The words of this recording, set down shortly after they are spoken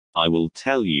I will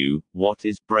tell you what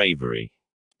is bravery.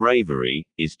 Bravery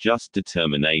is just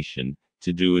determination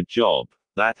to do a job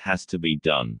that has to be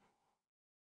done.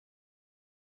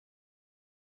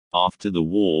 After the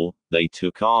war, they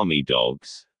took army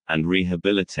dogs and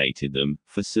rehabilitated them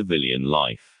for civilian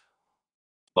life.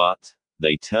 But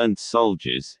they turned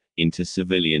soldiers into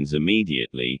civilians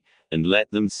immediately and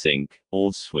let them sink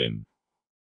or swim.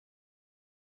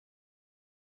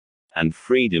 And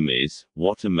freedom is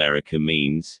what America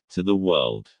means to the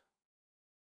world.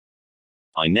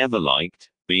 I never liked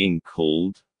being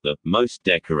called the most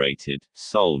decorated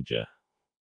soldier.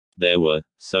 There were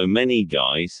so many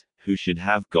guys who should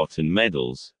have gotten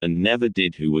medals and never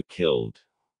did, who were killed.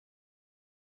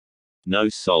 No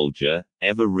soldier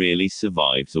ever really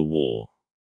survives a war.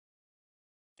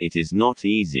 It is not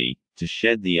easy to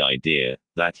shed the idea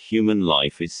that human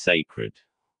life is sacred.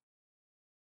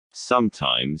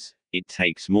 Sometimes it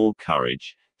takes more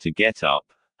courage to get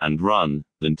up and run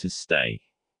than to stay.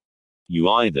 You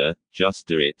either just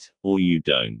do it, or you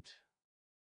don't.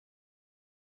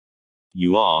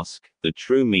 You ask, the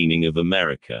true meaning of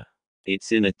America.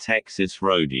 It's in a Texas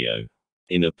rodeo,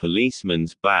 in a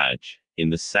policeman's badge, in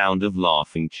the sound of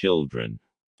laughing children,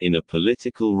 in a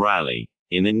political rally,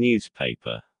 in a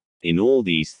newspaper. In all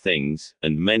these things,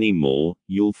 and many more,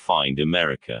 you'll find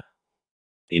America.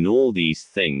 In all these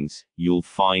things, you'll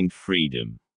find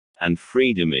freedom. And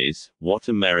freedom is what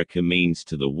America means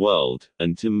to the world,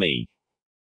 and to me.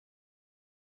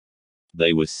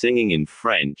 They were singing in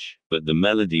French, but the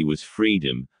melody was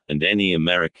freedom, and any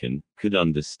American could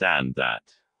understand that.